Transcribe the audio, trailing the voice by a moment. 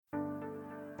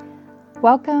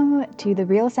Welcome to the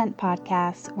Real Ascent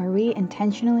podcast, where we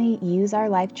intentionally use our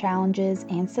life challenges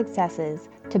and successes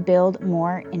to build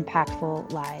more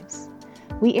impactful lives.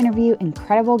 We interview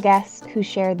incredible guests who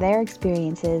share their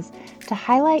experiences to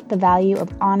highlight the value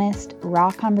of honest,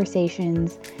 raw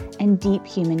conversations and deep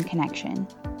human connection.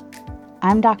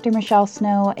 I'm Dr. Michelle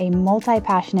Snow, a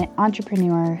multi-passionate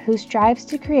entrepreneur who strives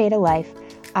to create a life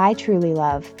I truly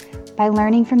love by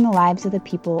learning from the lives of the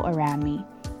people around me.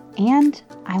 And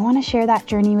I want to share that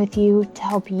journey with you to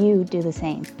help you do the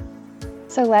same.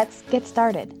 So let's get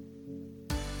started.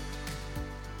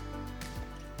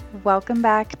 Welcome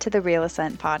back to the Real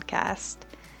Ascent podcast.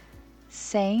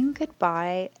 Saying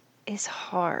goodbye is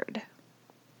hard.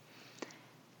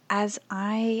 As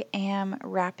I am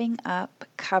wrapping up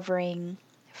covering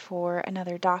for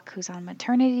another doc who's on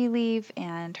maternity leave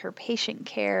and her patient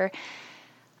care,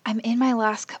 I'm in my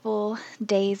last couple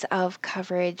days of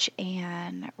coverage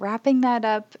and wrapping that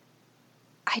up.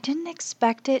 I didn't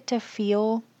expect it to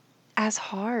feel as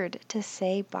hard to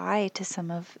say bye to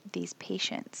some of these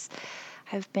patients.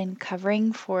 I've been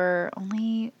covering for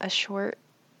only a short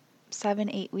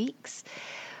 7-8 weeks,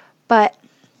 but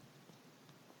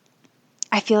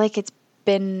I feel like it's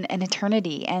been an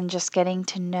eternity, and just getting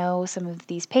to know some of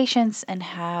these patients and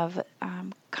have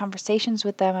conversations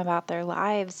with them about their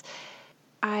lives.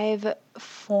 I've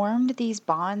formed these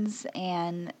bonds,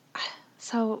 and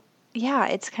so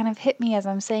it's kind of hit me as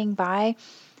I'm saying bye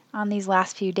on these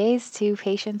last few days to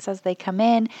patients as they come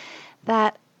in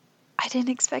that I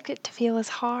didn't expect it to feel as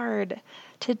hard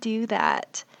to do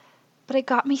that. But it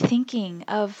got me thinking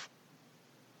of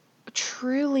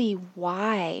truly,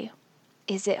 why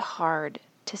is it hard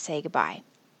to say goodbye?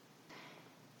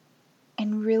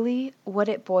 And really what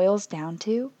it boils down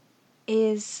to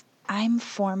is I'm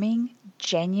forming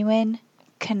genuine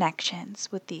connections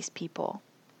with these people.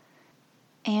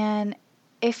 And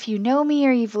if you know me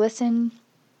or you've listened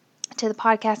to the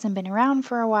podcast and been around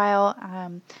for a while,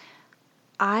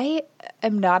 I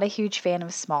am not a huge fan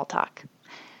of small talk.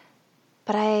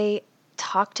 But I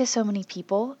talk to so many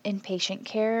people in patient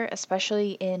care,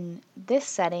 especially in this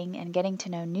setting and getting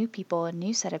to know new people, a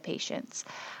new set of patients.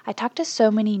 I talk to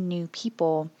so many new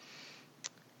people,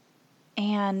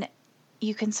 and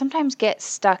you can sometimes get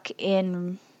stuck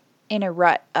in a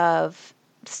rut of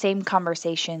same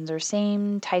conversations or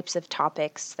same types of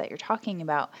topics that you're talking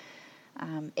about.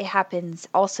 It happens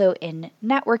also in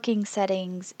networking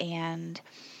settings and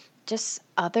just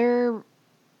other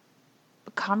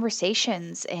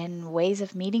conversations and ways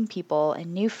of meeting people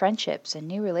and new friendships and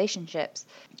new relationships.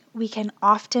 We can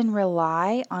often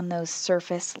rely on those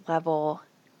surface level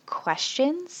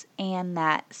questions and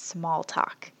that small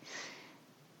talk.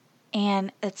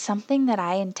 And it's something that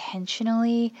I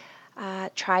intentionally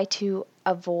try to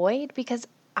avoid, because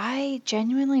I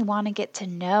genuinely want to get to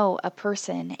know a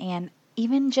person, and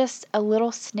even just a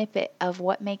little snippet of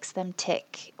what makes them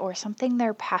tick, or something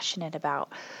they're passionate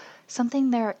about, something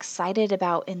they're excited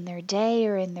about in their day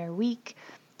or in their week,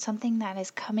 something that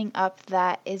is coming up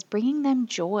that is bringing them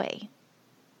joy.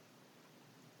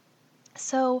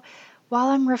 So while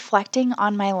I'm reflecting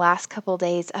on my last couple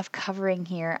days of covering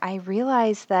here, I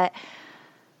realized that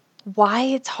why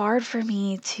it's hard for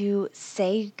me to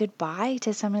say goodbye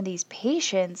to some of these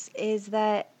patients is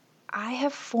that I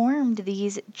have formed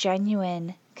these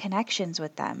genuine connections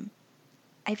with them.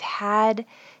 I've had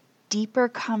deeper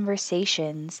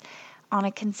conversations on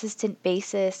a consistent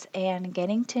basis and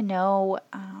getting to know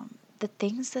the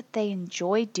things that they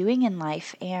enjoy doing in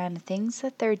life and things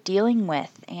that they're dealing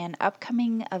with and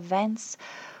upcoming events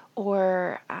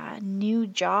or new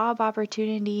job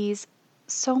opportunities.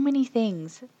 So many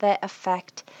things that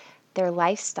affect their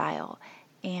lifestyle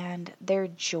and their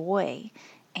joy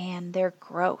and their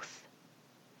growth.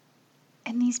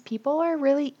 And these people are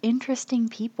really interesting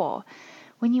people.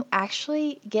 When you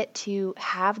actually get to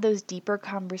have those deeper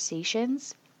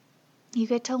conversations, you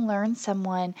get to learn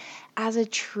someone as a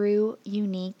true,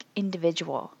 unique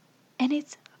individual. And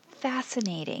it's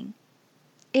fascinating.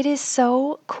 It is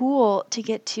so cool to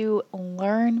get to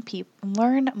learn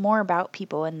more about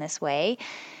people in this way,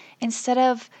 instead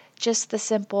of just the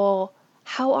simple,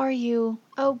 how are you?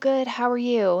 Oh, good, how are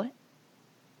you?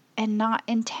 And not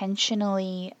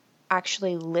intentionally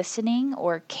actually listening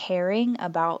or caring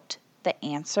about the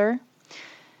answer.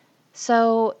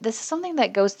 So this is something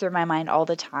that goes through my mind all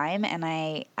the time, and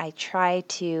I try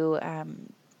to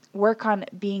work on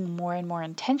being more and more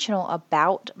intentional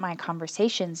about my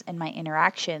conversations and my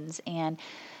interactions. And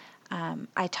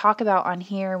I talk about on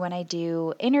here when I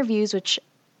do interviews, which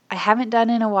I haven't done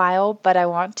in a while, but I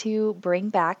want to bring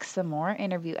back some more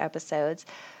interview episodes.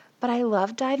 But I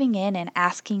love diving in and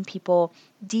asking people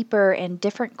deeper and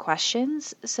different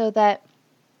questions so that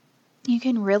you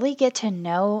can really get to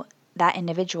know that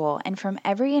individual. And from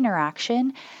every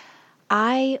interaction,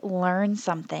 I learn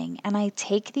something and I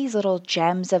take these little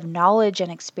gems of knowledge and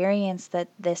experience that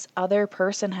this other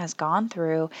person has gone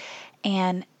through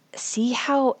and see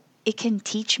how it can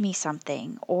teach me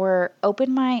something or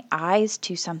open my eyes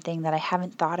to something that I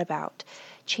haven't thought about,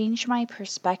 change my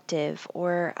perspective,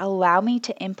 or allow me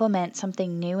to implement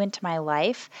something new into my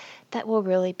life that will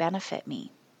really benefit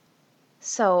me.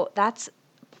 So that's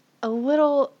a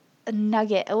little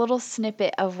nugget, a little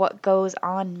snippet of what goes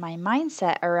on my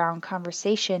mindset around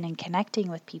conversation and connecting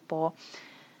with people,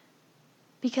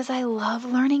 because I love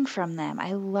learning from them.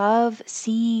 I love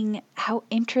seeing how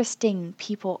interesting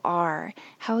people are,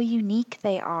 how unique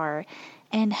they are,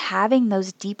 and having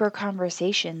those deeper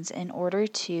conversations in order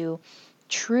to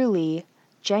truly,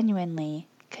 genuinely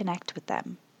connect with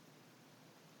them.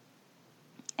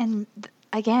 And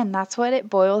again, that's what it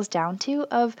boils down to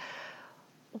of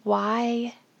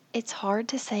why it's hard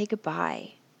to say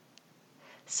goodbye.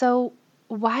 So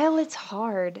while it's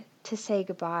hard to say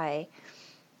goodbye,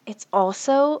 it's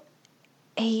also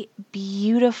a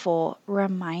beautiful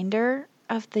reminder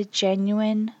of the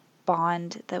genuine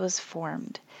bond that was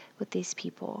formed with these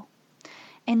people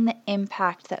and the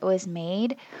impact that was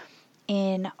made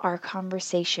in our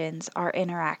conversations, our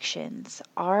interactions,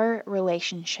 our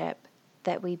relationship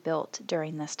that we built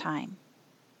during this time.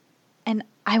 And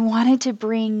I wanted to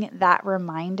bring that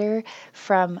reminder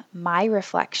from my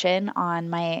reflection on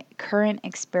my current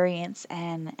experience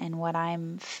and what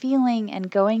I'm feeling and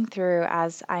going through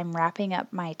as I'm wrapping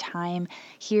up my time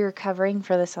here covering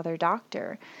for this other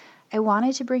doctor. I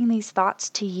wanted to bring these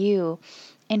thoughts to you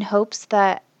in hopes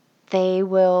that they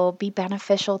will be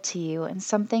beneficial to you and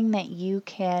something that you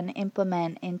can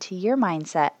implement into your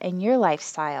mindset and your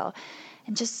lifestyle.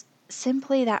 And just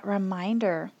simply that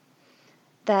reminder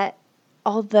that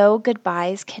although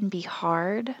goodbyes can be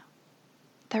hard,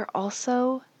 they're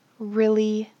also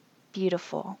really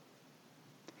beautiful.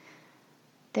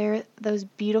 They're those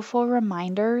beautiful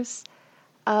reminders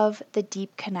of the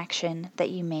deep connection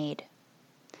that you made,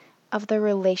 of the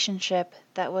relationship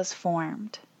that was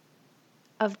formed,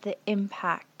 of the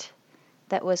impact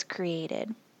that was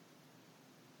created.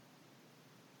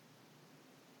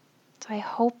 So I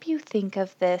hope you think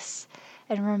of this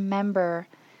and remember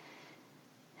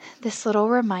this little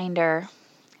reminder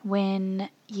when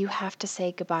you have to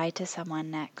say goodbye to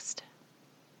someone next.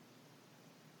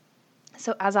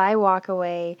 So as I walk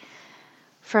away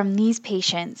from these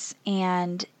patients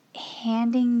and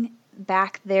handing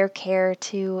back their care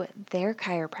to their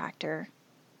chiropractor,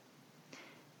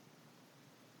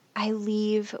 I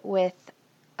leave with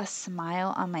a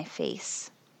smile on my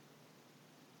face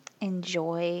and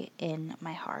joy in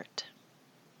my heart.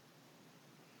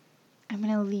 I'm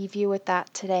going to leave you with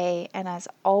that today. And as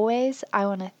always, I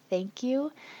want to thank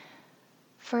you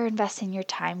for investing your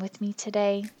time with me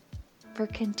today, for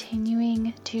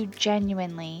continuing to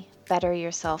genuinely better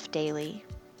yourself daily.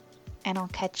 And I'll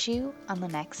catch you on the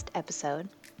next episode.